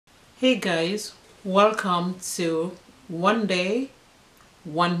Hey guys, welcome to One Day,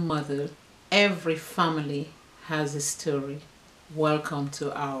 One Mother. Every family has a story. Welcome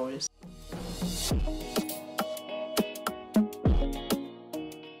to ours.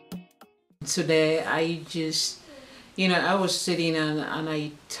 Today I was sitting and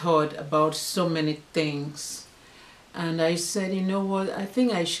I thought about so many things. And I said, you know what, I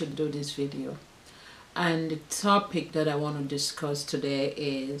think I should do this video. And the topic that I want to discuss today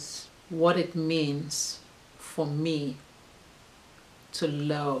is what it means for me to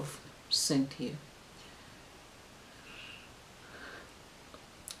love Cynthia.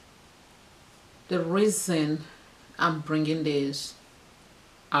 The reason I'm bringing this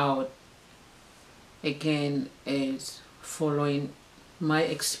out again is following my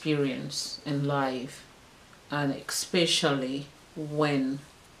experience in life, and especially when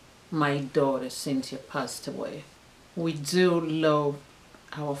my daughter Cynthia passed away. We do love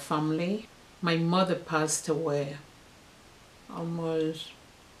our family. My mother passed away almost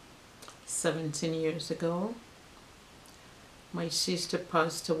 17 years ago. My sister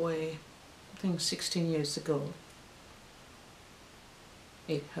passed away, I think 16 years ago.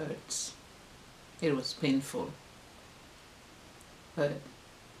 It hurts. It was painful. But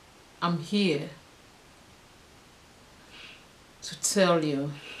I'm here to tell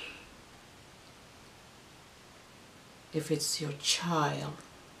you, if it's your child,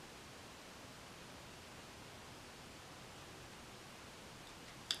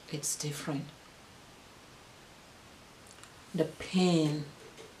 it's different. The pain,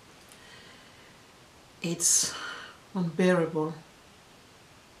 it's unbearable.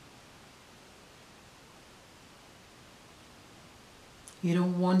 You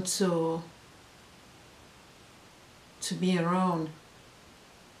don't want to be around.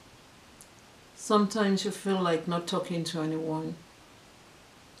 Sometimes you feel like not talking to anyone.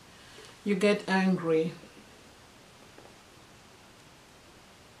 You get angry.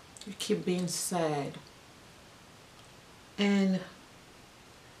 You keep being sad. And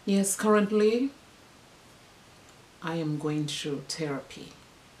yes, currently I am going through therapy.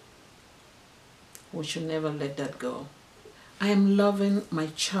 We should never let that go. I am loving my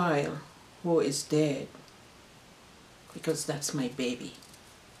child who is dead because that's my baby.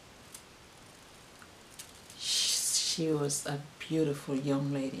 She was a beautiful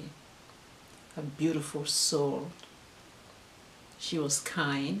young lady, a beautiful soul. She was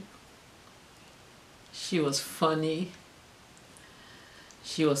kind. She was funny.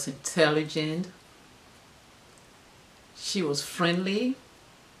 She was intelligent. She was friendly.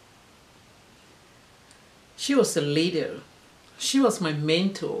 She was a leader. She was my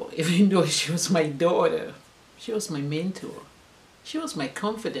mentor, even though she was my daughter. She was my mentor. She was my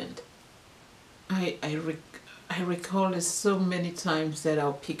confidant. I recall this so many times that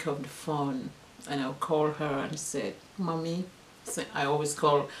I'll pick up the phone and I'll call her and say, Mommy.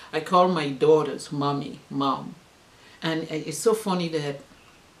 I call my daughters Mommy, Mom. And it's so funny that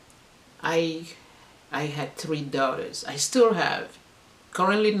I had 3 daughters. I still have.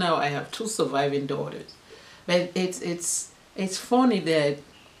 Currently now I have 2 surviving daughters. But it's funny that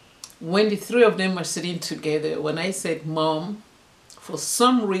when the 3 of them are sitting together, when I said Mom, for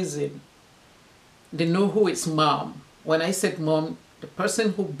some reason they know who is Mom. When I said Mom, the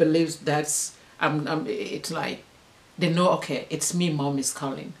person who believes that's it's like they know, okay, it's me Mom is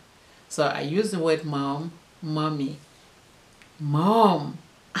calling. So I use the word Mom, Mommy. Mom.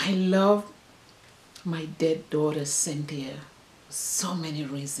 I love my dead daughter Cynthia for so many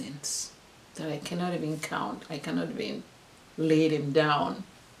reasons that I cannot even count. I cannot even lay them down.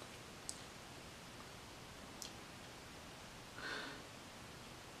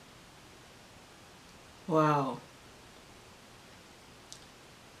 Wow.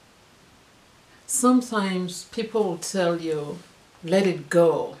 Sometimes people will tell you, let it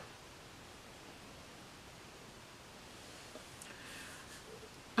go.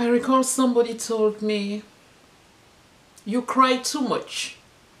 I recall somebody told me, you cry too much.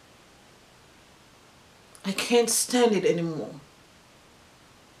 I can't stand it anymore.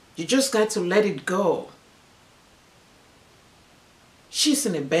 You just got to let it go. She's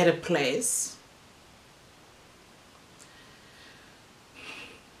in a better place.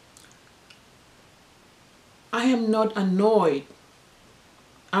 I am not annoyed.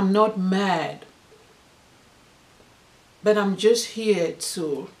 I'm not mad. But I'm just here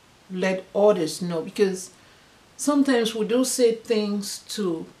to let others know, because sometimes we do say things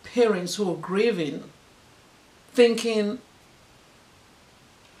to parents who are grieving, thinking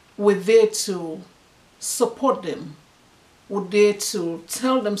we're there to support them. We're there to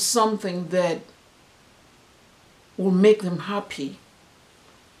tell them something that will make them happy.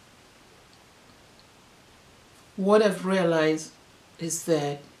 what I've realized is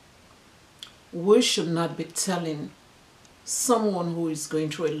that we should not be telling someone who is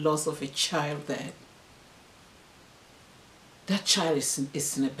going through a loss of a child that that child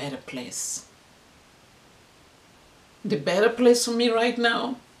is in a better place. The better place for me right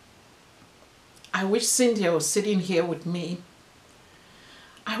now, I wish Cynthia was sitting here with me.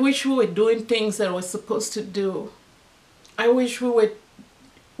 I wish we were doing things that we're supposed to do. I wish we were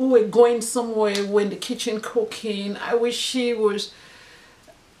going somewhere, we're in the kitchen cooking. I wish she was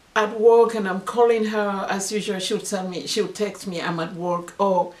at work and I'm calling her as usual. She'll text me, I'm at work,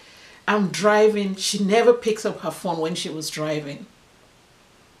 or I'm driving. She never picks up her phone when she was driving.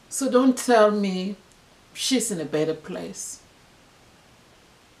 So don't tell me she's in a better place.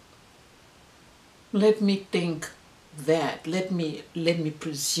 Let me think that. Let me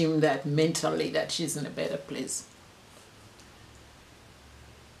presume that mentally that she's in a better place.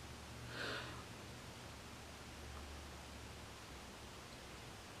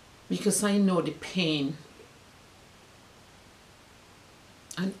 Because I know the pain.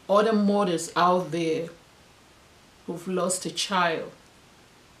 And other mothers out there who've lost a child,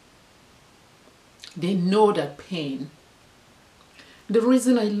 they know that pain. The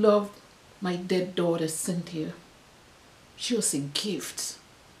reason I love my dead daughter, Cynthia, she was a gift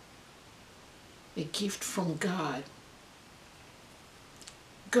from God.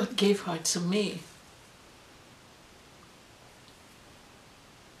 God gave her to me.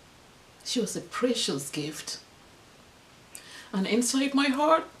 She was a precious gift. And inside my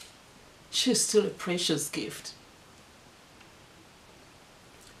heart, she's still a precious gift.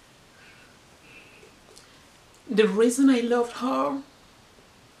 The reason I loved her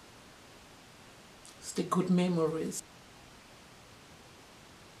is the good memories.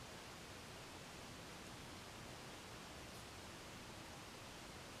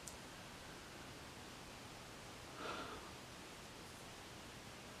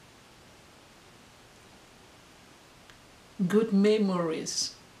 Good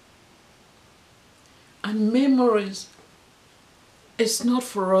memories. And memories is not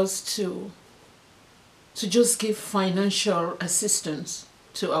for us to just give financial assistance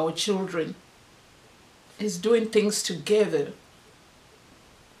to our children. It's doing things together,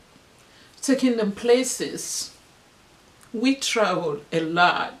 taking them places. We travel a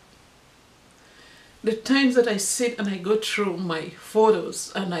lot. The times that I sit and I go through my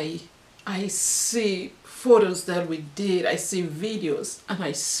photos and I see photos that we did, I see videos and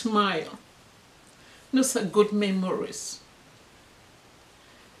I smile. Those are good memories.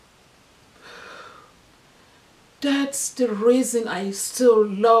 That's the reason I still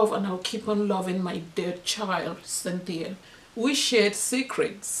love and I'll keep on loving my dead child, Cynthia. We shared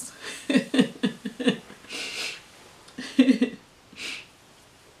secrets.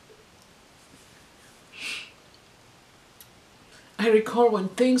 I recall when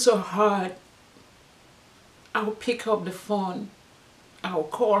things are hard, I'll pick up the phone, I'll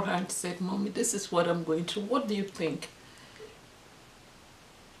call her and say, Mommy, this is what I'm going through. What do you think?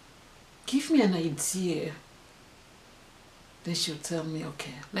 Give me an idea. Then she'll tell me,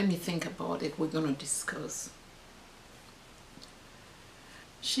 okay, let me think about it. We're going to discuss.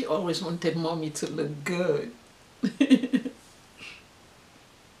 She always wanted Mommy to look good.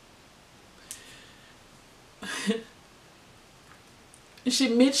 She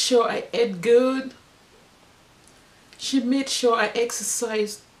made sure I ate good. She made sure I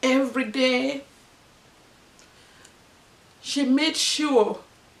exercised every day. She made sure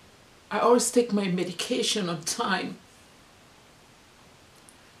I always take my medication on time.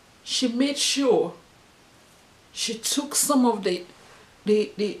 She made sure she took some of the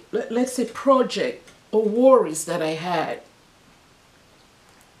let's say project or worries that I had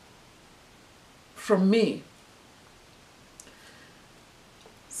from me.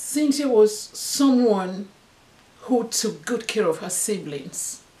 Cynthia was someone who took good care of her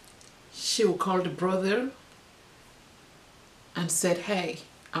siblings. She would call the brother and said, hey,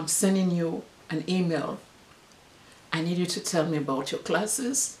 I'm sending you an email. I need you to tell me about your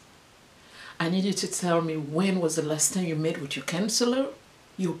classes. I need you to tell me when was the last time you met with your counselor,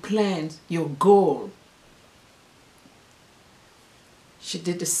 your plans, your goal. She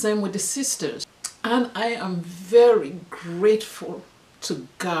did the same with the sisters. And I am very grateful to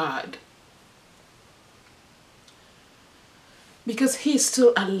God because He's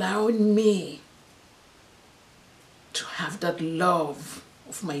still allowing me to have that love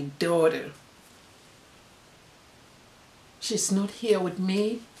of my daughter. She's not here with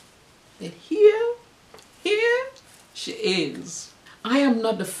me, but here she is. I am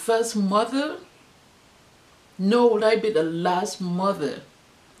not the first mother, nor will I be the last mother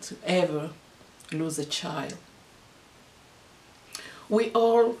to ever lose a child. We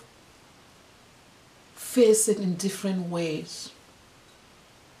all face it in different ways.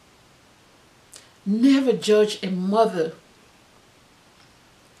 Never judge a mother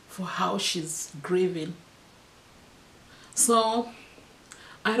for how she's grieving. So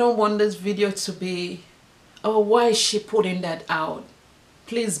I don't want this video to be, oh, why is she putting that out?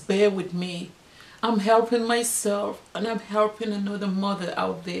 Please bear with me. I'm helping myself and I'm helping another mother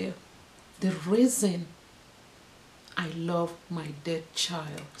out there. The reason I love my dead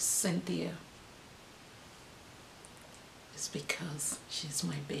child, Cynthia, is because she's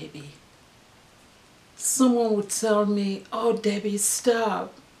my baby. Someone would tell me, oh, Debbie,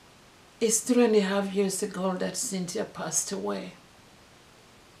 stop. It's 3.5 years ago that Cynthia passed away.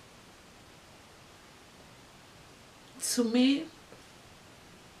 To me,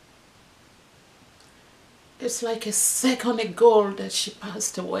 it's like a second ago that she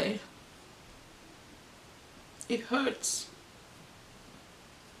passed away. It hurts.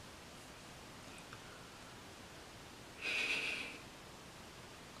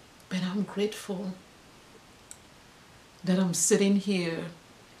 But I'm grateful that I'm sitting here.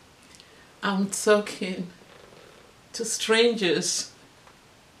 I'm talking to strangers.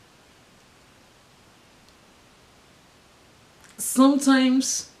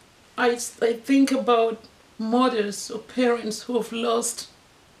 Sometimes I think about mothers or parents who have lost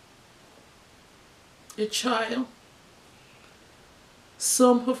a child.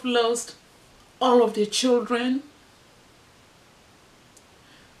 Some have lost all of their children.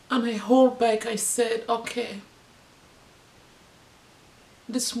 And I hold back, I said, okay,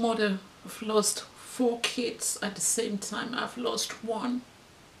 this mother have lost 4 kids at the same time. I've lost 1.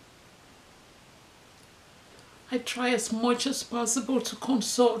 I try as much as possible to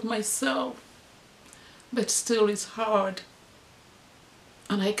console myself, but still it's hard.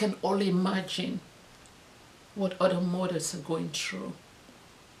 And I can only imagine what other mothers are going through.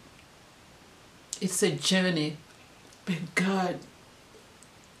 It's a journey, but God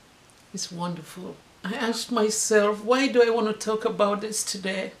is wonderful. I asked myself, why do I want to talk about this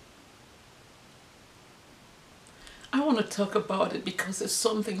today? I want to talk about it because it's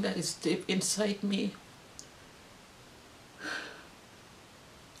something that is deep inside me.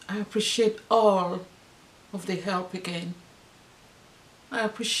 I appreciate all of the help again. I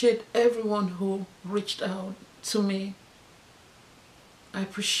appreciate everyone who reached out to me. I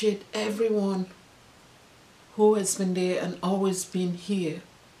appreciate everyone who has been there and always been here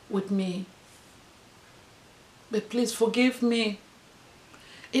with me. But please forgive me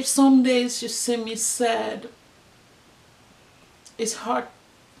if some days you see me sad. It's hard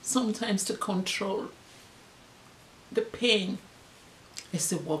sometimes to control the pain.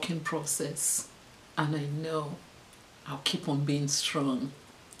 It's a working process, and I know I'll keep on being strong.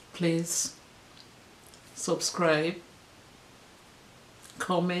 Please subscribe,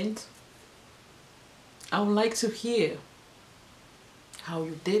 comment. I would like to hear how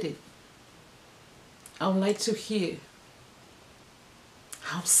you did it. I would like to hear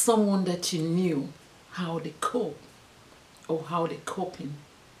how someone that you knew, how they cope or how they're coping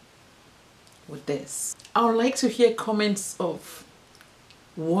with this. I would like to hear comments of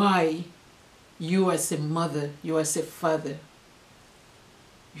why you as a mother, you as a father,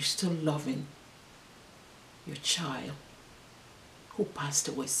 you're still loving your child who passed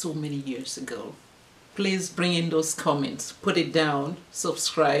away so many years ago. Please bring in those comments, put it down,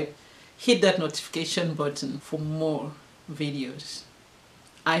 subscribe, hit that notification button for more videos.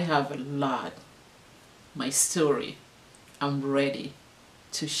 I have a lot. My story, I'm ready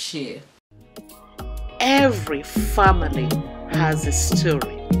to share. Every family has a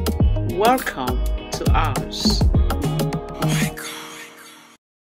story. Welcome to ours.